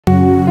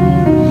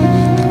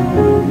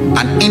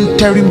an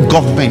interim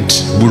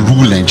government will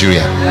rule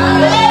Nigeria.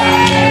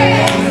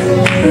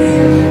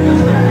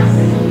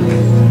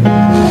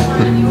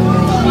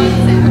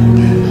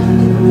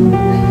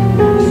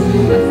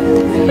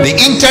 The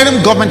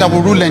interim government that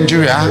will rule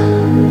Nigeria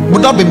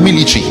would not be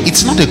military.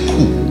 It's not a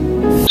coup.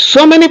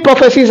 So many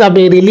prophecies have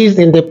been released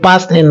in the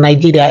past in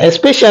Nigeria,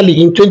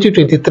 especially in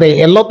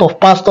 2023. A lot of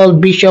pastors,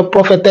 bishops,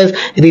 prophetess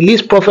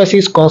released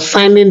prophecies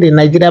concerning the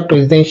Nigeria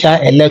presidential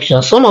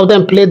election. Some of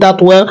them played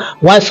out well,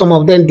 while some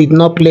of them did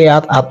not play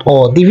out at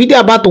all. The video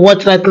about to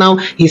watch right now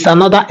is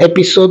another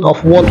episode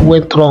of what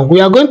went wrong. We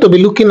are going to be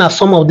looking at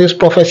some of these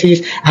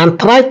prophecies and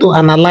try to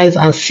analyze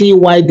and see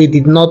why they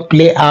did not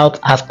play out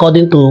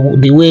according to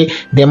the way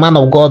the man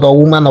of God or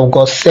woman of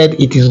God said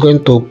it is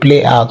going to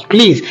play out.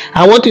 Please,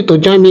 I want you to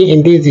join me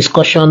in this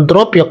discussion.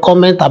 Drop your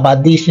comment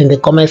about this in the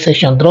comment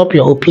section. Drop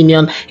your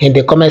opinion in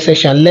the comment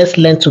section. Let's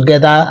learn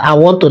together. I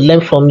want to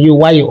learn from you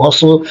while you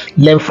also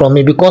learn from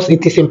me, because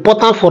it is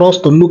important for us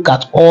to look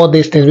at all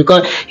these things.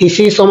 Because you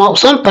see,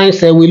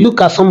 sometimes we look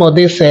at some of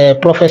these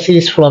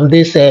prophecies from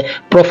this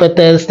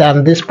prophetess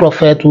and this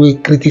prophet, we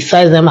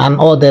criticize them and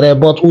all the rest,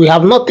 but we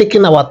have not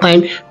taken our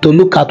time to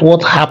look at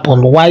what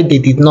happened, why they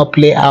did not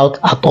play out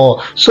at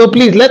all. So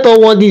please, let us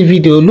watch this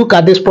video, look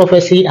at this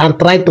prophecy and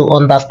try to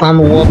understand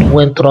what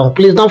went wrong.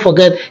 Please don't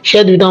forget,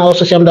 share the video on all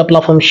social media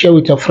platforms, share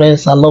with your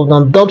friends and love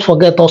them. Don't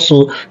forget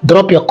also,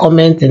 drop your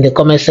comment in the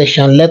comment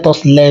section. Let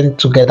us learn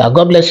together.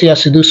 God bless you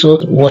as you do so.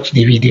 Watch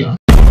the video.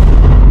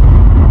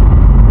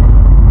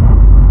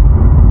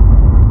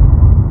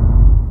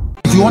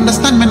 If you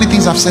understand many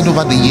things I've said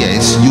over the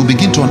years, you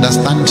begin to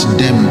understand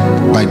them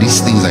by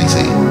these things I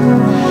say.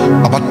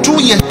 About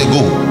 2 years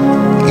ago,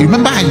 you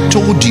remember I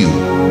told you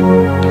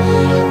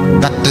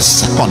that the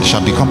second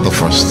shall become the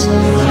first.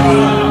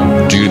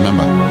 Do you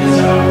remember?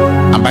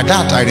 And by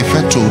that I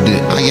refer to the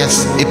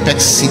highest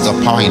apex seat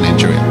of power in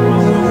Nigeria.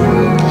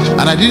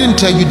 And I didn't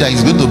tell you that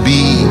it's going to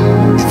be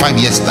 5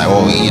 years time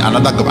or in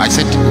another government. I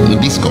said in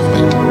this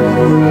government.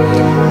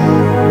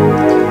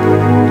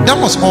 That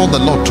was all the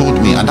Lord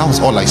told me, and that was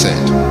all I said.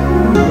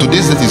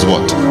 Today's date is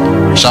what?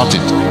 Shout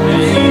it.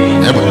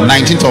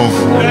 19th of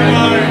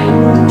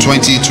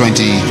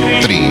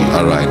 2023.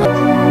 All right.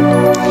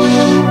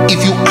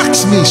 If you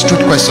ask me a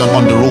straight question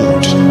on the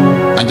road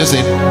and just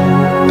say,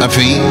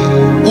 Feyi,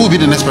 who will be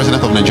the next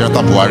president of Nigeria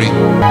after Buhari?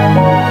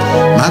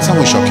 My answer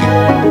will shock you,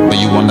 but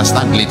you will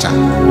understand later,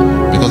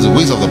 because the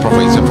ways of the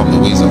prophet is from the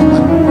ways of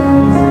man.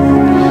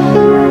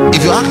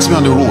 If you ask me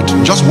on the road,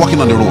 just walking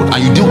on the road,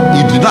 and you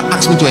did not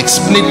ask me to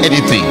explain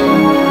anything,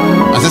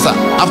 I say, sir,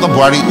 after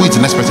Buhari, who is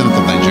the next president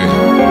of Nigeria?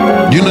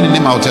 Do you know the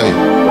name? I will tell you.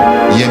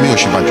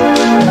 Osibanjo.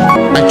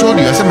 I told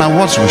you, I said my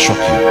words will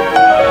shock you.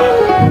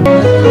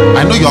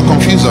 I know you are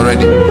confused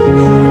already.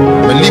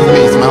 Believe me,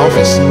 it's my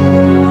office.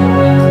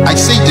 I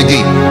say it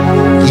again.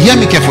 Hear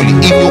me carefully.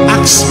 If you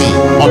ask me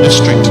on the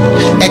street,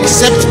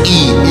 except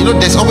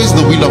there's always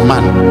the will of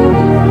man.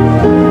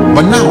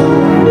 But now,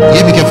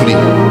 hear me carefully.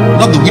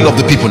 Not the will of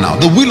the people now.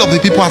 The will of the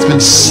people has been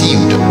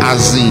sealed,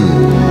 as in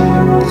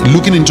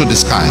looking into the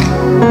sky.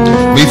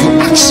 But if you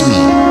ask me,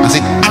 I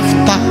say,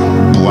 after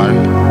Buhari,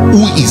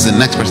 who is the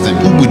next president?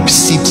 Who will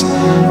sit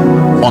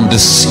on the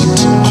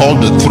seat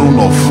called the throne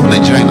of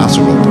Nigerian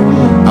Europe?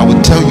 I will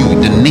tell you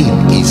the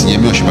name is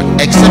Osibanjo.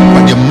 Except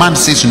when the man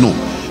says no.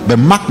 But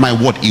mark my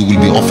word, it will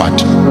be offered.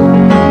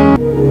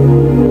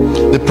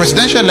 The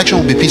presidential election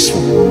will be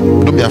peaceful.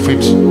 Don't be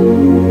afraid.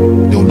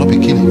 There will not be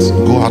killings.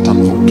 Go out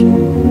and vote.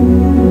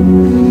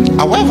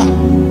 However,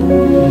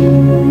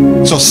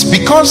 so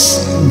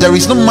because there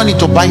is no money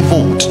to buy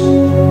vote,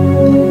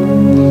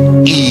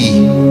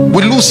 he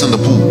will lose in the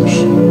polls.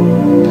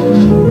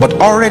 But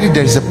already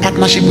there is a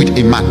partnership with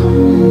a man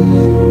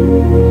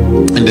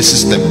in the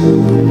system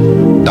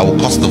that will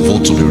cause the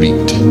vote to be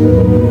rigged.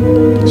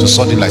 So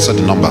suddenly I saw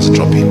the numbers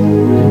dropping,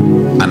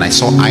 and I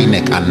saw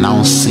INEC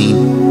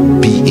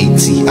announcing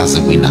BAT as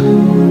a winner.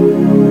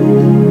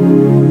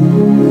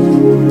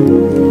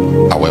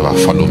 However,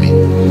 follow me.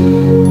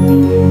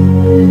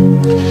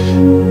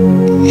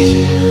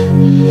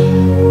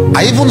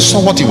 I even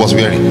saw what he was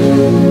wearing.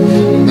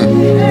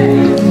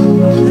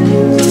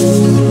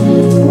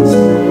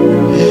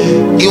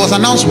 He was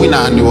announced winner,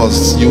 and we will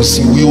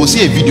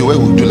see a video where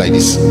we'll do like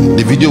this.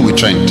 The video will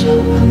trend.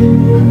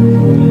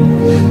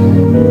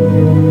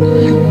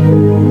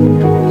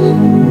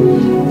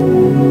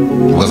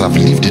 Because I've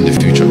lived in the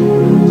future.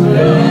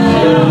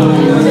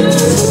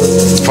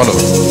 Follow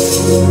me.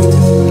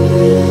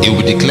 He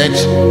will be declared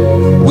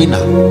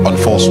winner on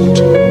falsehood.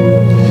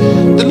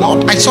 The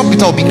Lord, I saw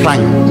Peter will be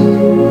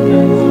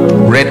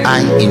crying, red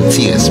eye in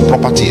tears,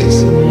 proper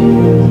tears.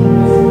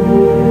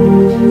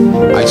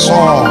 I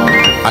saw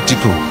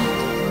Atiku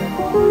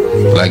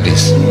like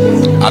this.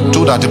 I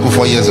told Atiku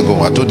 4 years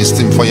ago, I told this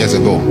team 4 years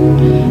ago,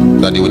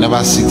 that he will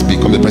never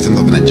become the president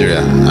of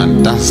Nigeria,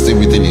 and that's still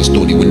within his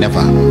stone. He will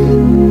never.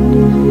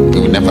 He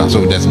will never.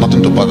 So there's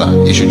nothing to bother.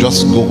 He should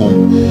just go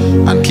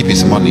home and keep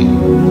his money.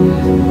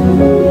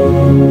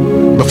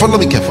 But follow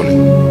me carefully.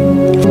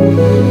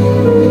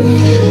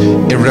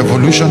 A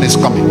revolution is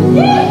coming.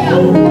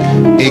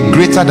 A a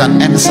greater than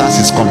NSAS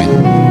is coming.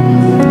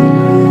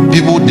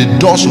 People, the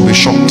doors will be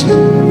shut.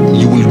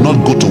 You will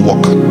not go to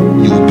work.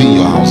 You will be in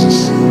your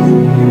houses.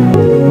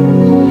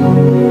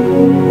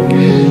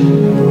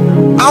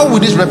 How will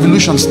this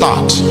revolution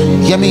start?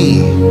 Hear me.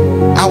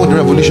 How will the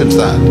revolution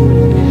start?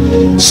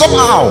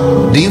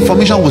 Somehow the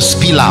information will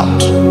spill out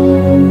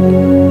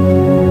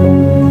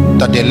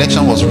that the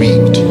election was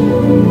rigged.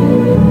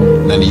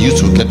 Then the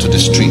youth will get to the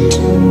street.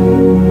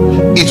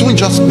 It won't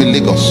just be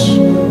Lagos.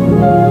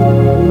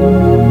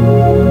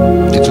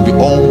 It will be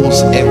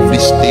almost every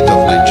state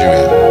of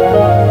Nigeria.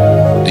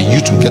 The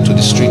youth will get to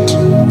the street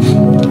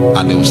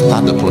and they will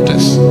start the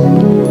protest.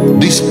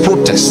 These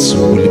protests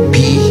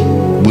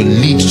will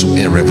lead to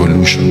a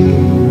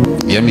revolution.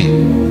 Hear me?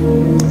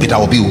 Peter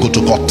Obi will go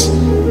to court.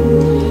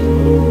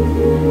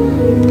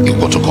 He'll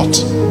go to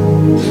court.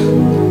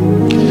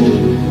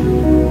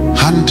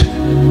 And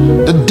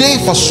the day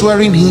for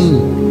swearing him,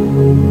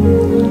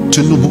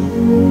 Tinubu,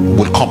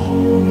 will come.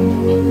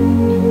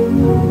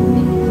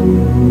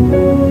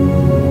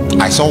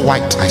 I saw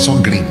white, I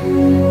saw green.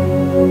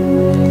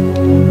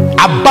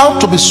 About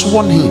to be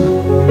sworn in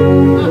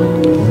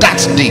that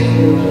day.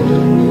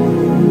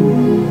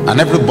 And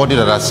everybody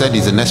that I said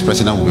is the next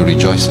president will be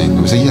rejoicing.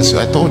 They will say, yes,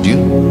 I told you.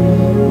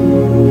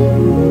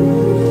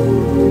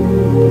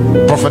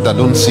 Prophet that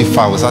don't see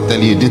far, was I tell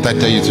you, didn't I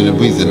tell you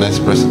Tinubu is the next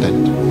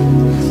president?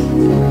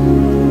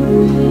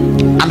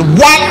 And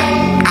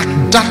while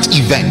at that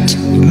event,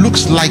 it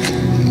looks like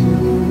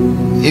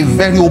a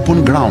very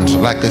open ground,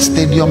 like a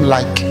stadium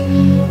like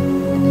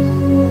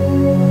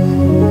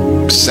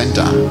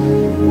center.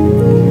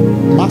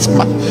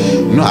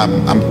 No,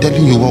 I'm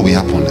telling you what will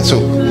happen. So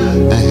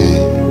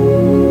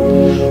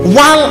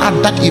while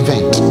at that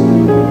event,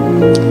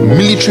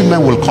 military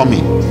men will come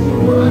in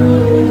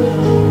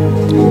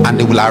and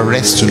they will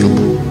arrest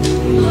Tinubu.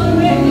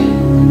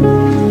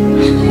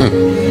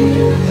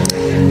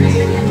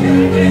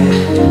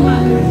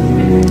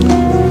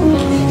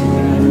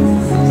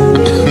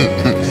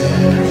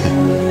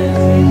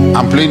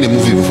 I'm playing a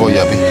movie before you,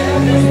 Abi.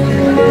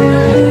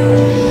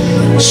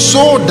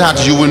 So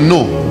that you will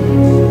know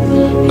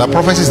that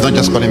prophecy is not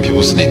just calling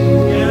people's name.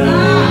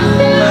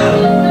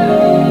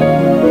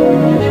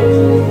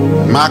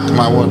 Mark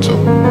my words.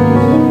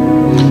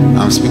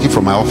 I'm speaking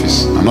from my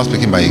office. I'm not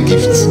speaking by a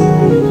gift.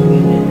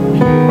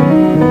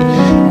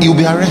 He will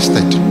be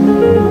arrested.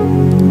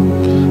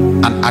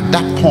 And at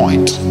that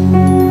point,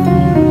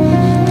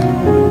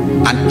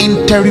 an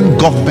interim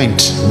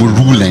government will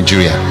rule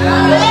Nigeria.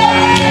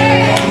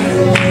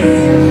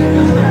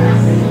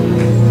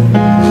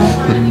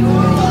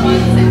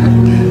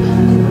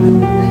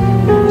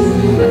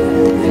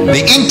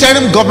 The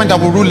interim government that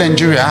will rule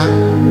Nigeria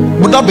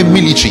will not be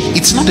military.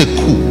 It's not a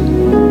coup.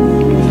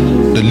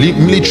 The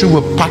military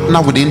will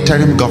partner with the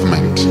interim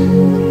government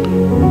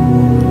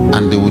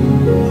and they would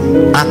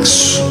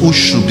ask who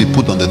should be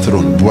put on the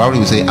throne. Buhari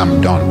will say,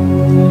 I'm done.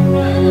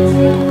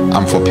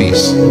 I'm for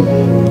peace.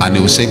 And they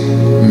will say,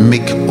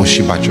 make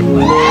Osibanjo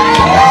the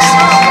next.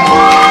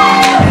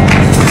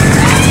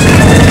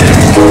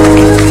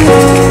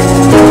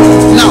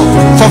 Now,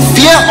 for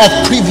fear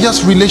of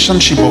previous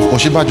relationship of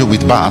Osibanjo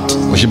with Bat,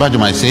 Osibanjo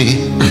might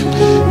say,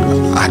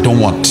 I don't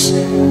want.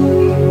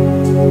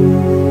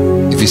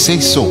 If he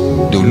says so,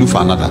 they will look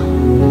for another.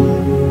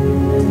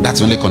 That's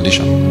the only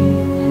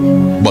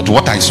condition. But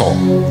what I saw,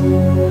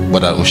 but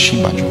that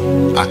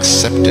Osibanjo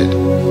accepted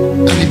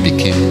and he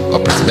became a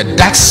president. But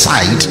that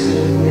side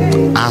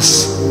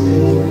has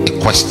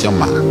a question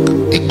mark,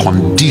 a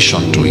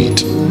condition to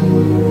it.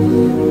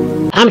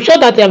 I'm sure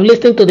that you have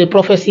listened to the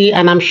prophecy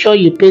and I'm sure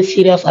you pay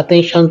serious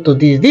attention to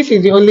this. This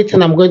is the only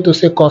thing I'm going to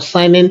say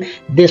concerning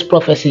this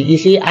prophecy. You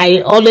see,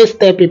 I always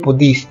tell people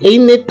this.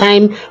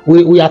 Anytime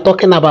we are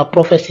talking about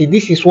prophecy,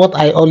 this is what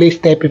I always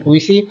tell people.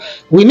 You see,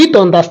 we need to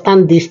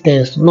understand these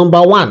things.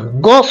 Number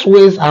one, God's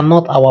ways are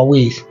not our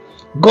ways.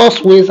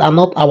 God's ways are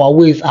not our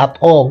ways at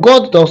all.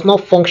 God does not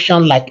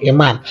function like a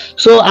man.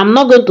 So I'm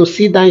not going to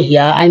sit down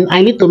here, and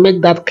I need to make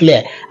that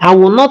clear. I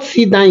will not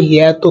sit down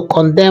here to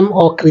condemn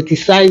or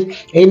criticize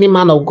any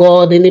man of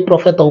God, any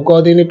prophet of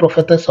God, any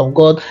prophetess of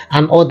God,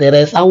 and all the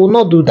rest. I will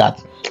not do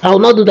that. I will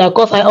not do that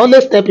because I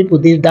always tell people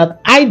this,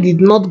 that I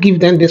did not give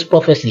them this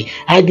prophecy.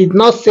 I did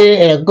not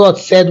say God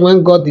said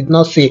when God did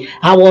not say.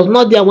 I was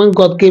not there when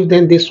God gave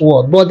them this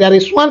word. But there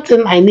is one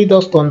thing I need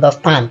us to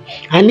understand.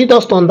 I need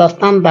us to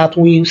understand that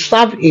we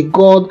serve a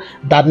God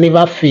that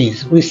never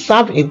fails. We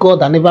serve a God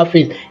that never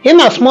fails. In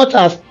as much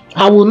as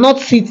I will not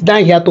sit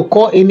down here to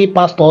call any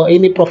pastor or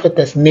any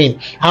prophetess name.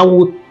 I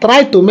will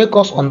try to make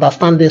us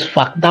understand this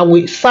fact that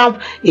we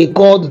serve a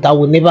God that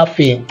will never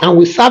fail, and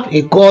we serve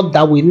a God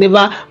that will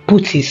never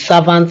put his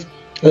servants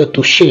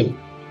to shame.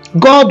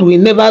 God will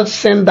never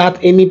send out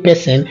any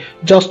person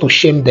just to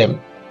shame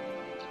them.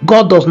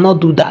 God does not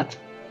do that.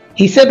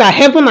 He said that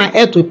heaven and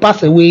earth will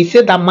pass away. He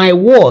said that my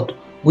word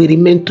will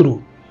remain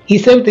true. He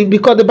said,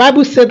 because the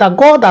Bible said that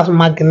God has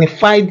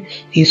magnified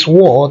his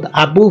word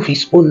above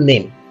his own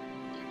name.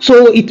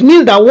 So it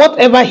means that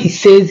whatever he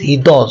says, he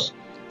does.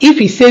 If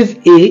he says A,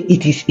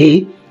 it is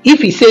A. If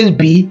he says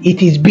B,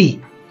 it is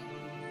B.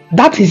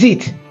 That is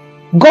it.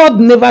 God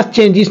never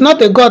changes. It's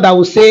not a God that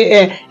will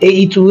say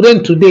it will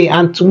rain today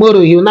and tomorrow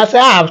he will not say,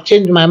 I have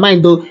changed my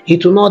mind, though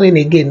it will not rain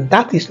again.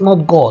 That is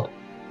not God.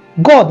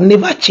 God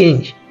never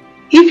changes.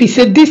 If he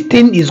said this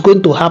thing is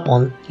going to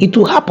happen, it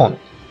will happen.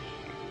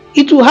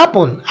 It will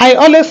happen. I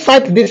always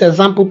cite this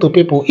example to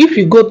people. If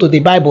you go to the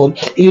Bible,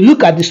 you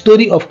look at the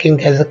story of King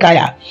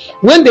Hezekiah.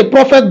 When the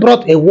prophet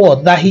brought a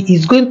word that he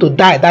is going to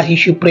die, that he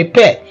should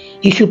prepare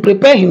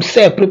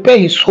himself, prepare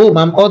his home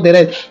and all the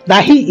rest,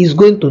 that he is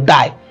going to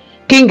die.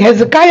 King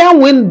Hezekiah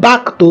went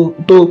back to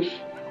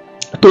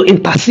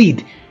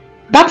intercede.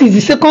 That is the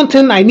second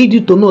thing I need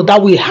you to know,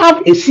 that we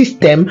have a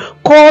system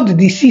called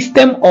the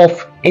system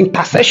of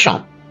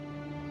intercession.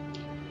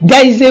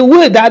 There is a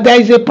way, that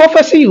there is a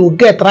prophecy you will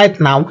get right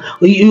now.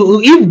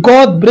 If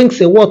God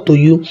brings a word to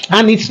you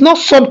and it's not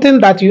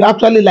something that you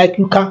actually like,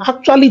 you can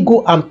actually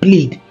go and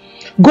plead,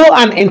 go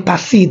and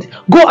intercede,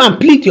 go and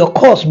plead your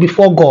cause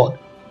before God.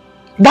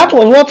 That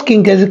was what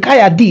King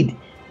Hezekiah did.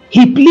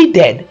 He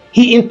pleaded,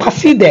 he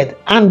interceded,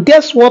 and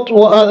guess what?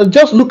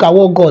 Just look at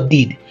what God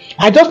did.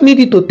 I just need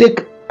you to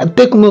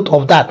take note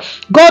of that.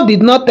 God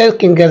did not tell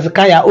King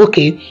Hezekiah,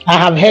 okay, I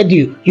have heard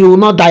you, you will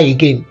not die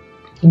again.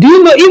 Do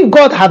you know, if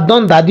God had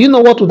done that, do you know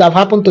what would have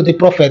happened to the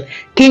prophet?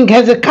 King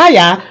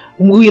Hezekiah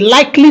will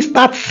likely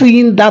start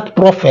seeing that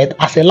prophet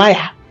as a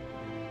liar.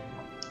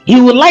 He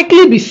will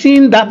likely be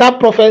seeing that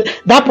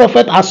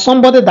prophet as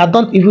somebody that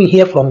don't even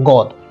hear from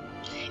God.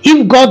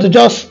 If God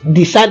just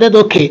decided,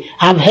 okay,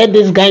 I've heard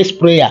this guy's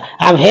prayer,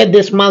 I've heard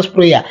this man's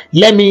prayer,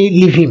 let me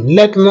leave him,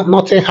 let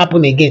nothing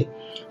happen again.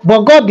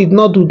 But God did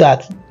not do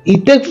that.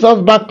 It takes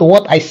us back to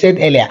what I said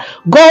earlier.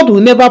 God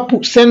will never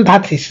send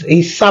that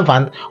his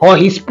servant or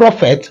his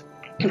prophet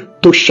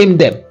to shame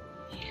them.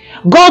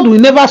 God will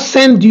never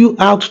send you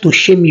out to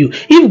shame you.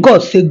 If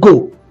God say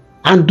go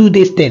and do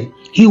this thing,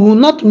 he will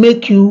not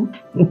make you,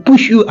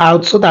 push you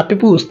out so that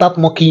people will start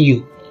mocking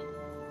you.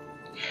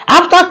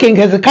 After King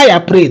Hezekiah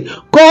prayed,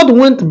 God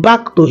went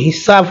back to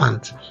his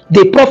servant,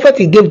 the prophet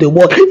he gave the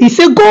word. He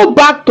said, go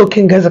back to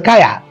King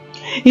Hezekiah.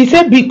 He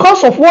said,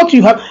 because of what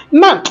you have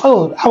now,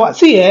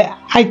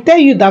 I tell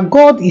you that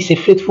God is a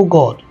faithful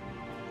God.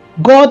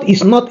 God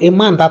is not a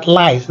man that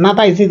lies,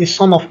 neither is he the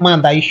son of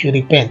man that he should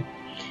repent.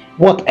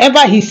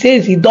 Whatever he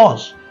says, he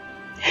does.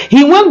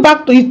 He went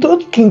back to, he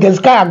told King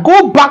Hezekiah,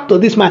 go back to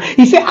this man.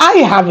 He said, I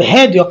have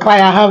heard your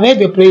cry, I have heard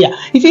your prayer.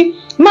 You see,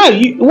 now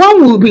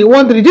one will be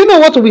wondering, do you know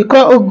what will be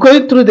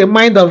going through the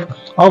mind of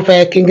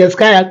King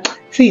Hezekiah?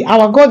 See,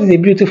 our God is a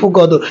beautiful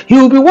God. He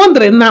will be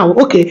wondering now,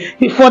 okay,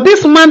 for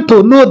this man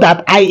to know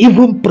that I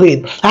even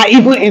prayed, I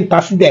even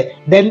interceded,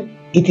 then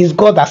it is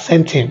God that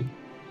sent him.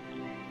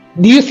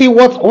 Do you see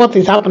what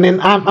is happening?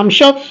 I'm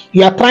sure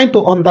you are trying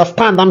to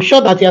understand. I'm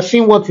sure that you are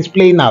seeing what is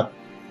playing out.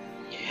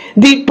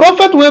 The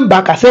prophet went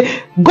back and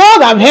said,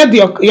 God, I've heard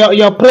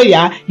your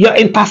prayer, your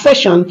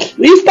intercession.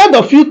 Instead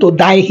of you to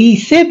die, he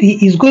said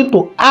he is going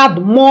to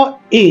add more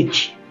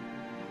age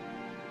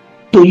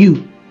to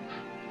you.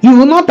 You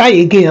will not die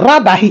again.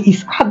 Rather, he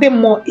is adding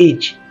more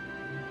age.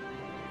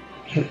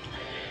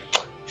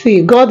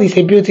 See, God is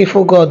a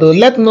beautiful God, though.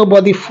 Let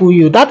nobody fool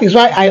you. That is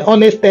why I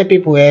always tell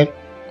people,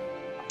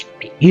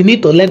 you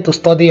need to learn to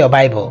study your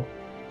Bible.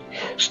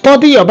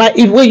 Study your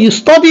Bible. When you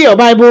study your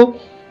Bible,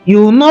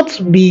 you will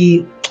not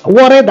be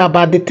worried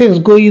about the things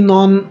going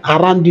on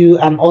around you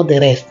and all the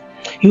rest.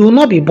 You will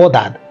not be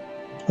bothered.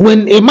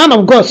 When a man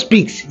of God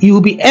speaks, you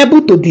will be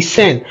able to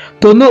discern,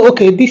 to know,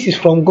 okay, this is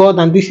from God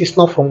and this is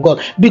not from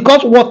God.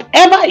 Because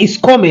whatever is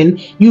coming,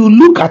 you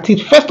look at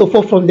it, first of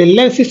all, from the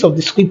lenses of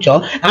the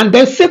scripture. And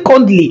then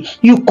secondly,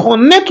 you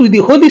connect with the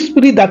Holy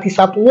Spirit that is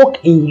at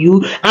work in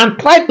you and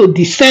try to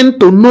discern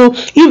to know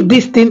if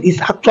this thing is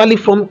actually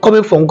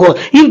coming from God.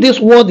 If this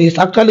word is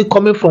actually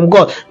coming from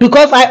God.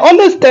 Because I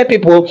always tell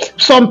people,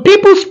 some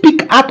people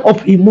speak out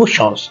of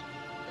emotions.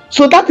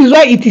 So that is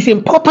why it is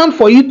important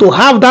for you to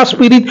have that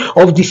spirit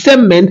of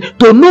discernment,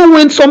 to know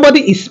when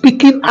somebody is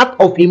speaking out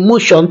of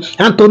emotion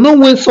and to know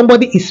when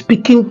somebody is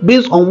speaking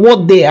based on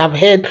what they have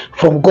heard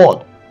from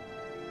God.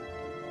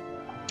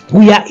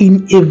 We are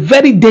in a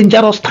very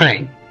dangerous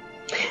time.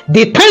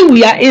 The time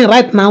we are in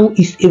right now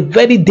is a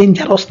very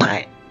dangerous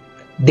time.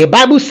 The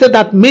Bible said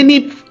that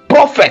many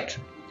prophets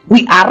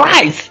will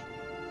arise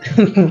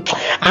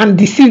and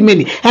deceive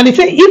many, and it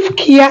said if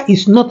care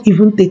is not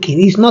even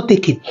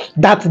taken,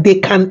 that they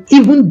can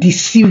even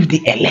deceive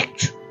the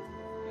elect.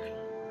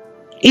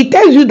 It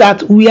tells you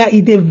that we are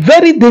in a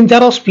very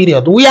dangerous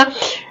period where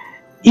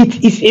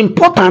it is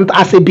important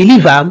as a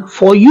believer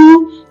for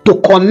you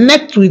to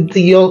connect with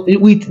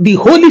the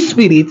Holy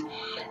Spirit,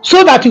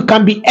 so that you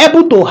can be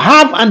able to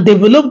have and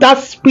develop that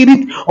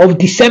spirit of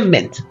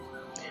discernment,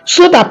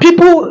 so that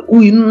people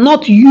will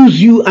not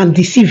use you and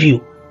deceive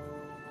you.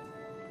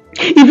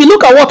 If you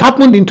look at what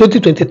happened in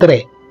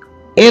 2023,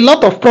 a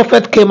lot of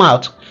prophets came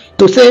out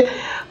to say,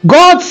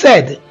 God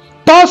said,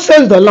 thus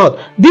says the Lord,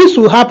 this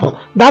will happen,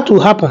 that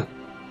will happen.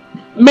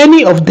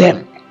 Many of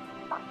them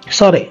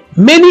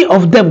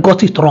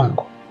got it wrong.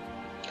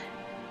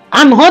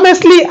 And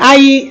honestly,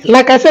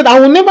 like I said, I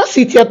will never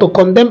sit here to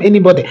condemn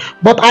anybody,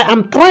 but I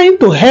am trying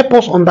to help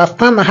us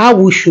understand how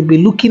we should be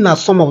looking at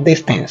some of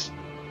these things.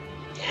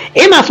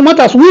 In as much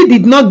as we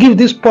did not give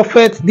this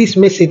prophet these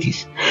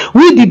messages,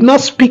 we did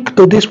not speak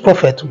to this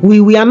prophet,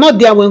 we are not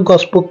there when God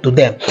spoke to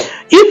them.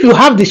 If you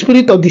have the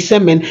spirit of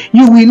discernment,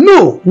 you will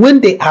know when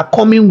they are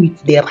coming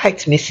with the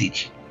right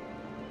message.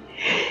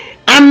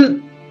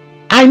 And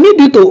I need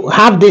you to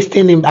have this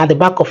thing at the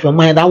back of your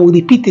mind. I will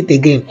repeat it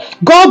again.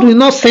 God will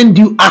not send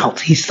you out,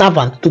 his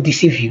servant, to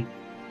deceive you,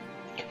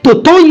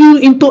 to turn you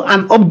into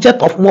an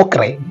object of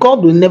mockery.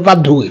 God will never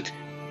do it.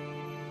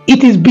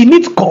 It is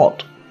beneath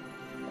God.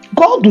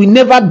 God will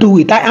never do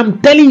it. I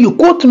am telling you,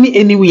 quote me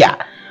anywhere.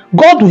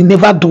 God will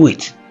never do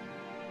it.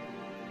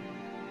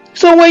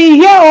 So when you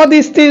hear all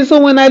these things,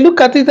 so when I look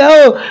at it,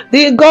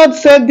 God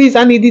said this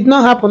and it did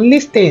not happen.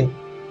 Listen.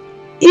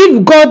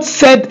 If God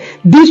said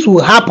this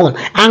will happen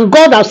and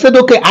God has said,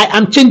 okay, I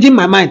am changing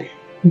my mind,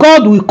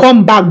 God will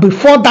come back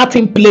before that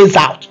thing plays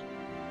out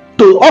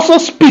to also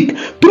speak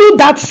through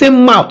that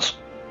same mouth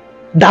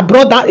that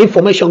brought that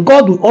information.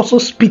 God will also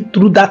speak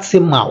through that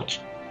same mouth.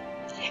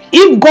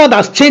 If God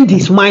has changed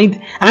his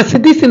mind and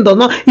said this thing does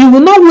not, he will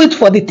not wait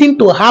for the thing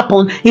to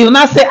happen. He will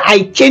not say,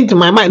 I changed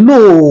my mind.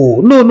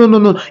 No.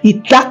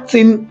 That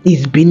thing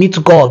is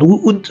beneath God.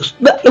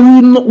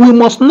 We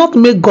must not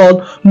make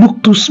God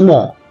look too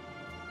small.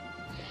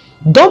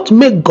 Don't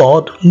make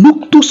God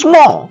look too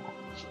small.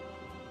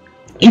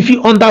 If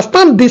you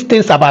understand these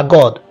things about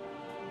God,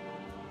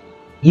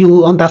 you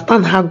will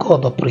understand how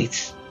God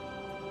operates.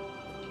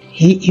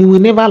 He will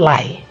never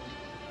lie.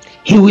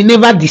 He will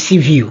never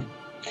deceive you.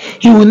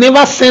 He will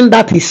never send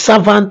that his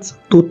servant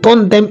to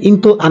turn them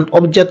into an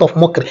object of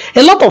mockery.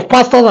 A lot of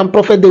pastors and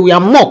prophets, they were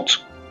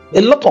mocked.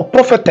 A lot of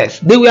prophetess,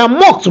 they were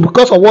mocked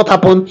because of what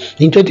happened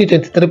in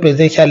 2023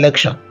 presidential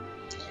election.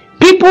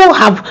 People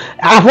have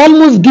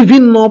almost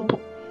given up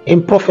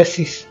in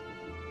prophecies.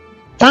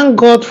 Thank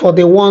God for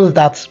the ones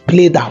that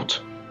played out.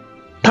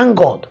 Thank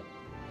God.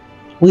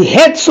 We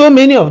had so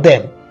many of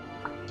them.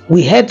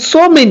 We had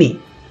so many.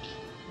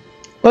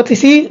 But you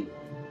see,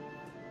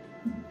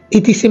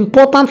 it is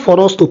important for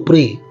us to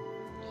pray.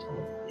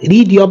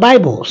 Read your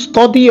Bible.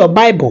 Study your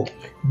Bible.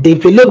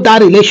 Develop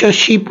that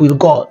relationship with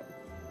God.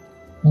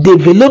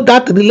 Develop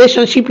that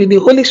relationship with the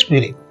Holy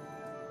Spirit.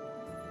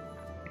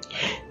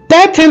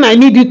 Third thing I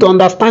need you to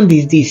understand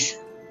is this.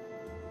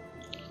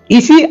 You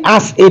see,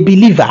 as a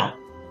believer,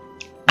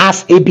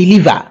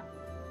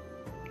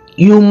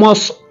 you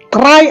must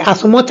try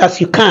as much as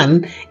you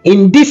can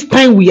in this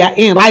time we are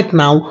in right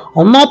now,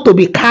 or not to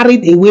be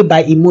carried away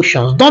by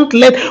emotions. Don't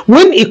let,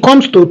 when it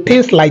comes to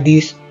things like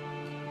this,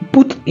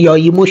 put your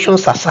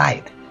emotions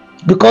aside,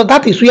 because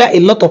that is where a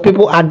lot of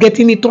people are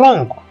getting it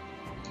wrong.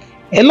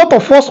 A lot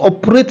of us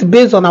operate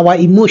based on our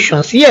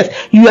emotions. Yes,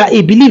 you are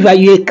a believer,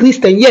 you are a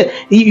Christian. Yes,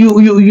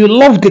 you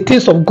love the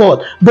things of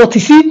God. But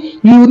you see,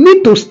 you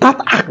need to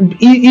start.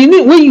 You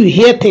need, when you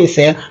hear things,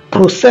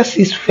 process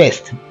it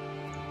first.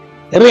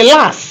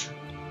 Relax.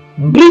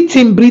 Breathe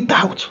in, breathe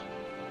out.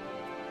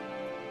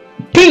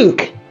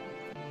 Think.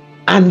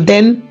 And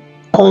then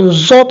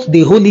consult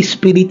the Holy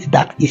Spirit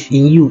that is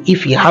in you,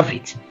 if you have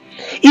it.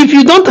 If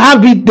you don't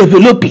have it,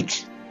 develop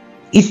it.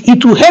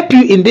 It will help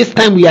you in this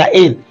time we are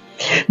in.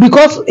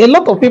 Because a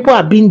lot of people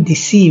are being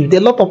deceived. A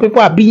lot of people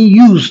are being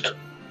used.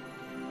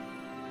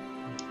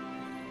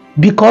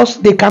 Because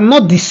they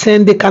cannot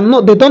discern. They don't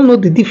know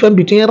the difference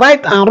between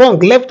right and wrong,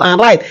 left and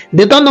right.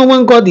 They don't know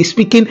when God is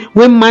speaking,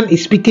 when man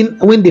is speaking,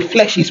 when the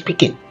flesh is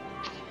speaking.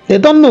 They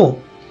don't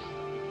know.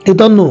 They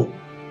don't know.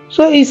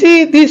 So you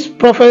see, this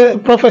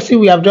prophecy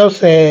we have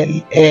just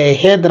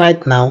heard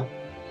right now,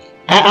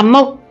 I am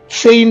not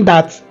saying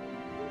that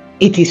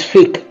it is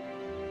fake.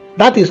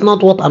 That is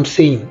not what I'm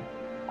saying.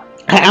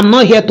 I am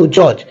not here to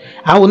judge.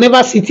 I will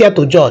never sit here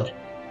to judge.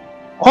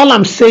 All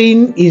I'm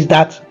saying is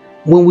that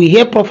when we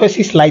hear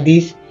prophecies like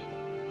this,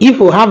 if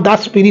we have that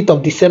spirit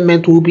of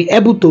discernment, we'll be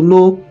able to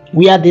know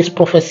where this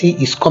prophecy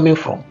is coming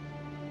from.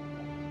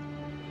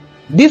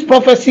 This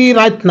prophecy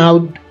right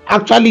now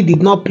actually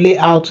did not play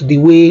out the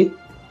way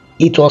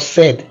it was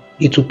said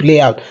it will play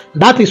out.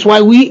 That is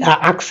why we are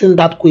asking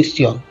that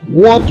question.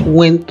 What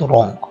went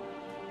wrong?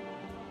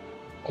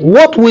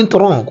 What went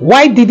wrong?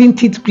 Why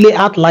didn't it play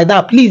out like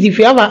that? Please, if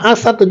you have an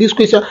answer to this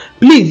question,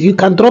 please, you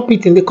can drop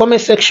it in the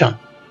comment section.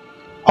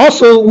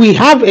 Also, we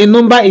have a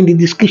number in the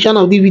description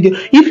of the video.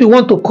 If you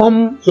want to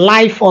come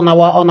live on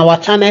our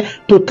channel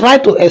to try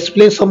to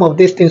explain some of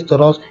these things to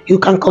us, you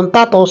can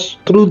contact us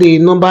through the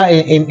number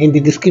in the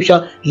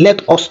description.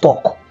 Let us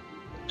talk,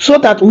 so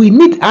that we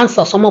need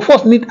answers. Some of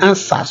us need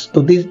answers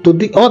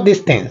to all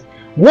these things.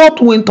 What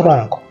went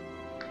wrong?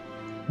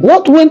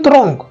 What went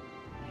wrong?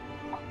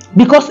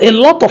 Because a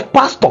lot of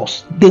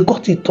pastors, they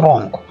got it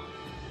wrong.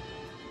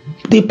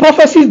 The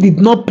prophecies did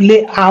not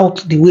play out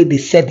the way they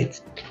said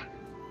it.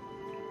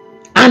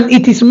 And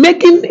it is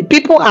making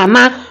people are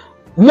now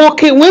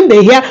mocking when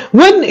they hear,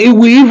 when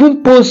we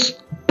even post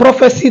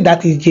prophecy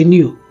that is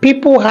genuine.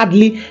 People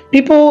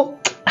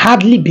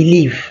hardly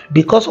believe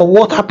because of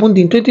what happened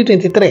in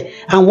 2023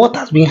 and what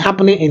has been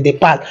happening in the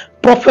past.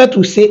 Prophet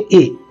will say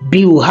A,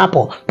 B will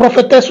happen.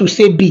 Prophetess will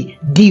say B,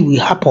 D will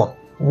happen.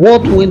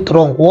 What went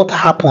wrong? What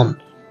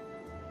happened?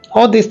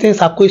 All these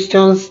things are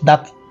questions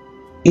that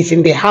is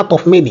in the heart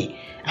of many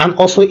and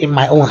also in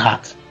my own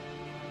heart.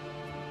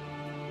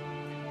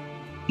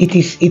 It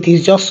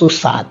is just so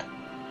sad.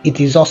 It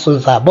is just so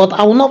sad. But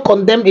I will not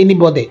condemn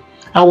anybody.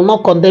 I will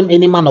not condemn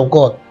any man of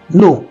God.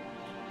 No.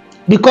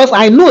 Because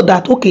I know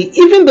that, okay,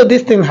 even though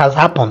this thing has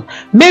happened,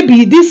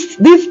 maybe this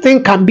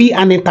thing can be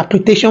an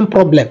interpretation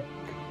problem.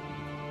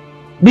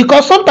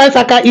 Because sometimes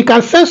you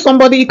can send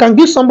somebody, you can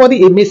give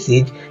somebody a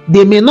message,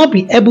 they may not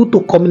be able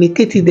to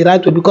communicate it the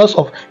right way because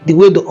of the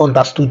way they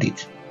understood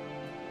it.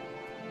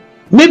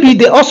 Maybe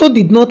they also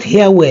did not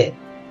hear well.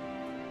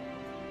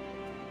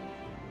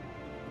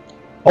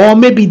 Or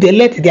maybe they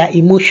let their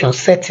emotions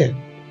set in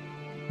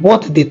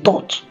what they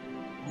thought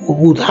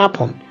would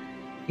happen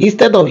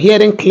instead of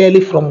hearing clearly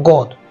from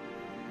God.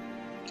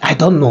 I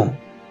don't know.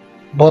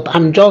 But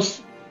I'm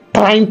just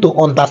trying to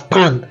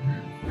understand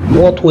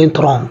what went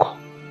wrong.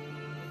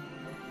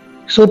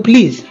 So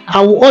please,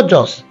 I will urge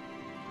us,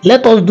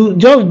 let us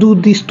just do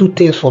these two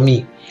things for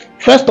me.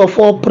 First of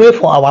all, pray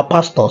for our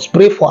pastors,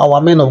 pray for our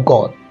men of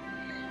God,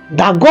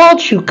 that God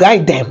should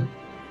guide them.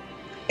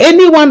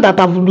 Anyone that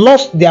have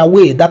lost their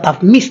way, that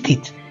have missed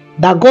it,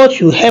 that God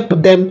should help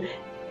them,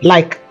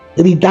 like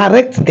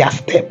redirect their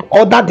step,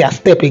 order their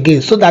step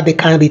again, so that they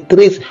can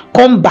retrace,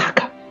 come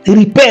back,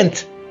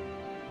 repent,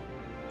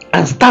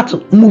 and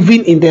start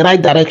moving in the right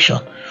direction.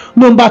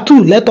 Number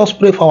two, let us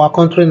pray for our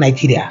country,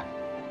 Nigeria.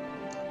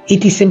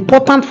 It is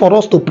important for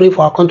us to pray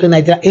for our country,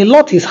 Nigeria. A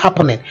lot is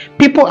happening.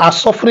 People are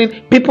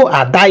suffering. People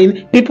are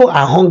dying. People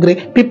are hungry.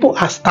 People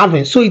are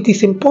starving. So it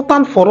is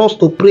important for us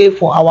to pray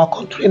for our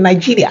country,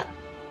 Nigeria.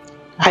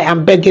 I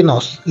am begging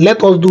us,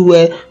 let us do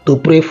well to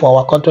pray for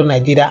our country,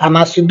 Nigeria. And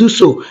as you do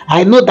so,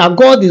 I know that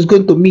God is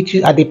going to meet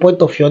you at the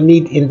point of your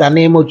need in the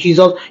name of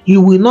Jesus.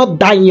 You will not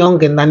die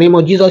young in the name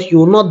of Jesus. You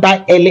will not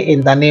die early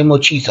in the name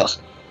of Jesus.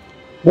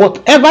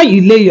 Whatever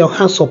you lay your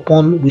hands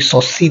upon will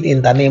succeed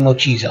in the name of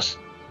Jesus.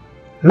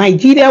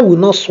 Nigeria will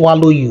not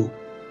swallow you.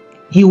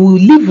 You will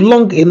live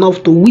long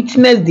enough to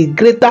witness the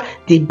greater,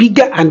 the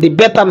bigger, and the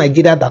better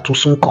Nigeria that will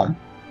soon come.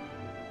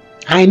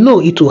 I know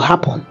it will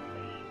happen.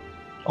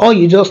 All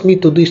you just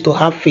need to do is to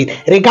have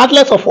faith.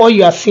 Regardless of all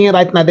you are seeing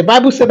right now, the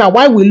Bible said that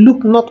while we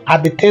look not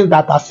at the things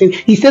that are seen,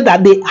 he said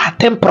that they are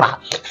temporal.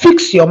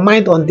 Fix your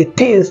mind on the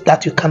things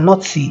that you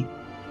cannot see.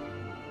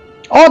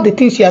 All the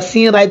things you are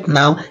seeing right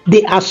now,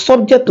 they are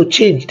subject to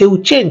change. They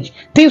will change.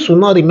 Things will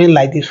not remain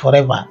like this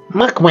forever.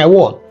 Mark my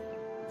word.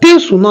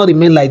 Things will not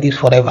remain like this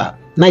forever.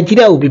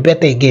 Nigeria will be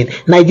better again.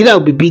 Nigeria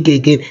will be big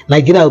again.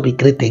 Nigeria will be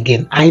great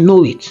again. I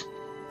know it.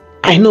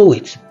 I know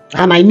it.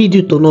 And I need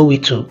you to know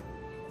it too.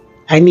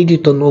 I need you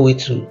to know it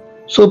too.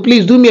 So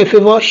please do me a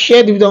favor,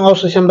 share the video on all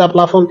social media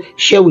platforms,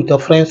 share with your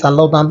friends and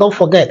loved ones. And don't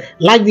forget,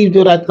 like the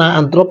video right now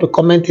and drop a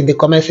comment in the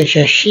comment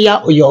section.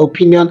 Share your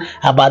opinion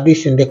about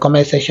this in the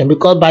comment section,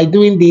 because by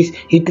doing this,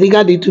 it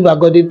triggered the YouTube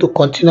algorithm to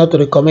continue to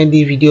recommend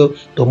this video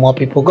to more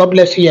people. God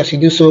bless you as you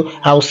do so.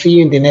 I will see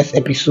you in the next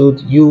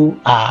episode.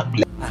 You are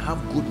blessed. I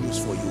have good news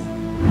for you.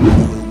 You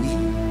will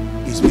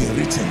win. It's been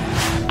written.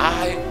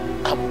 I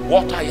am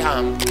what I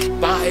am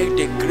by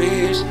the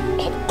grace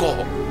of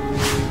God.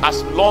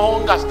 As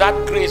long as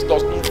that grace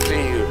does not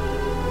fail,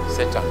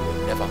 Satan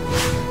will never.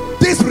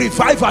 This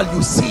revival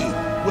you see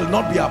will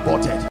not be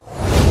aborted.